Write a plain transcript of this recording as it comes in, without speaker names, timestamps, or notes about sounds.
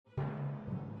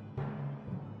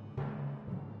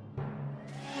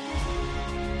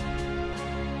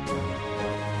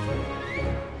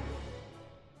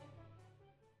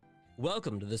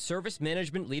Welcome to the Service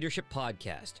Management Leadership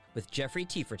Podcast with Jeffrey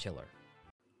Tiefertiller.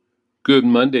 Good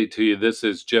Monday to you. This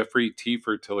is Jeffrey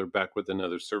Tiefertiller back with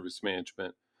another Service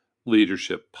Management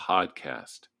Leadership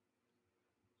Podcast.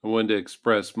 I wanted to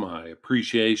express my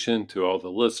appreciation to all the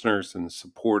listeners and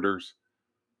supporters.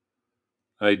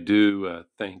 I do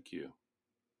thank you.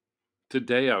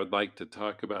 Today I would like to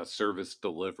talk about service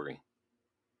delivery.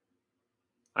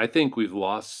 I think we've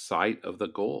lost sight of the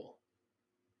goal.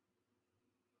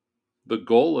 The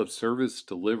goal of service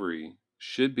delivery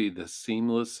should be the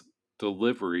seamless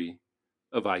delivery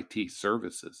of IT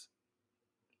services.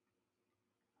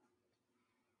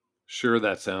 Sure,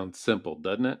 that sounds simple,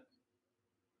 doesn't it?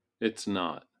 It's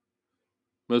not.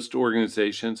 Most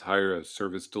organizations hire a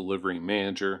service delivery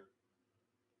manager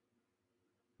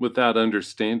without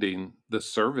understanding the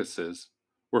services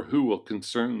or who will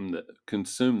consume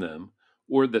them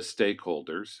or the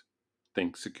stakeholders.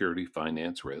 Think security,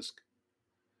 finance, risk.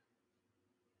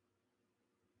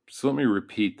 So let me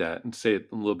repeat that and say it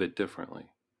a little bit differently.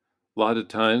 A lot of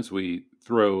times we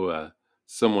throw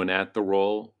someone at the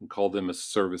role and call them a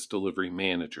service delivery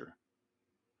manager,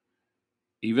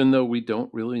 even though we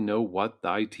don't really know what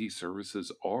the IT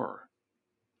services are,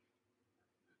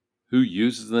 who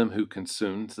uses them, who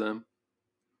consumes them,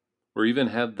 or even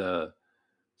have the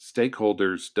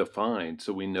stakeholders defined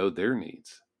so we know their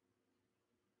needs.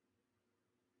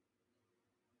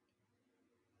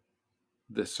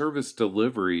 The service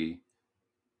delivery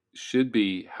should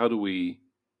be, how do we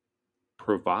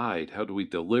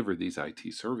deliver these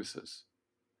IT services?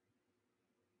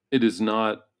 It is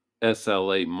not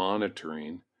SLA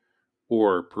monitoring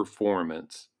or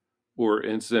performance or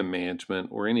incident management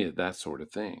or any of that sort of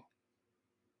thing.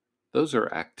 Those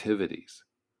are activities.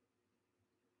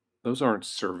 Those aren't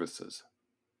services.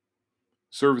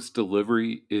 Service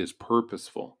delivery is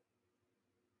purposeful,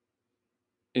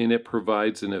 and it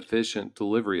provides an efficient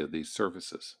delivery of these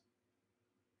services.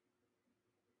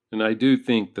 And I do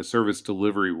think the service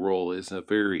delivery role is a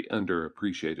very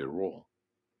underappreciated role.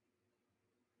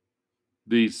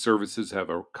 These services have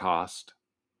a cost,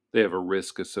 they have a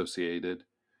risk associated,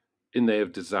 and they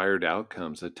have desired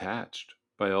outcomes attached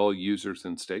by all users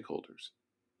and stakeholders.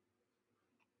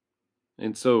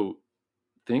 And so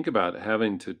think about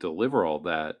having to deliver all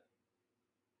that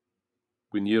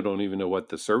when you don't even know what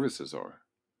the services are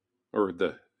or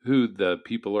who the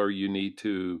people are you need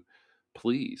to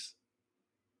please.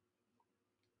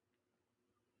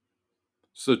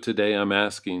 So today I'm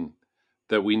asking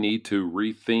that we need to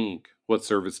rethink what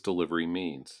service delivery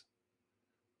means.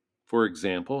 For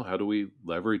example, how do we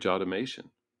leverage automation?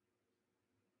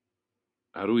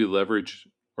 How do we leverage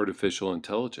artificial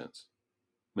intelligence,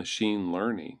 machine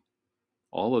learning,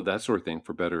 all of that sort of thing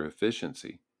for better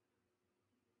efficiency?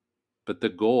 But the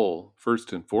goal,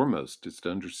 first and foremost, is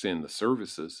to understand the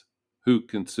services, who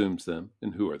consumes them,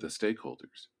 and who are the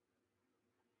stakeholders.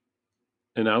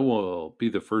 And I will be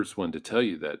the first one to tell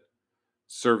you that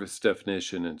service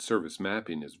definition and service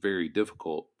mapping is very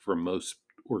difficult for most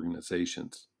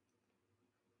organizations.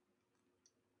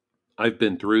 I've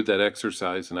been through that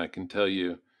exercise, and I can tell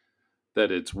you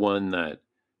that it's one that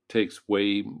takes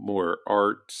way more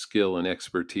art, skill, and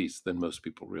expertise than most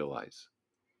people realize.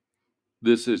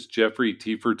 This is Jeffrey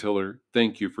Tiefertiller.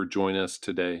 Thank you for joining us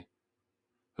today.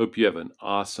 Hope you have an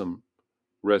awesome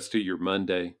rest of your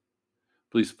Monday.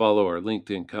 Please follow our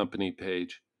LinkedIn company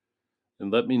page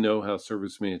and let me know how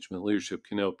service management leadership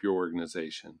can help your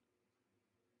organization.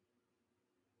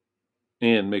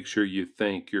 And make sure you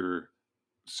thank your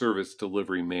service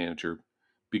delivery manager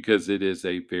because it is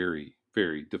a very,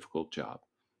 very difficult job.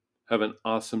 Have an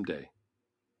awesome day.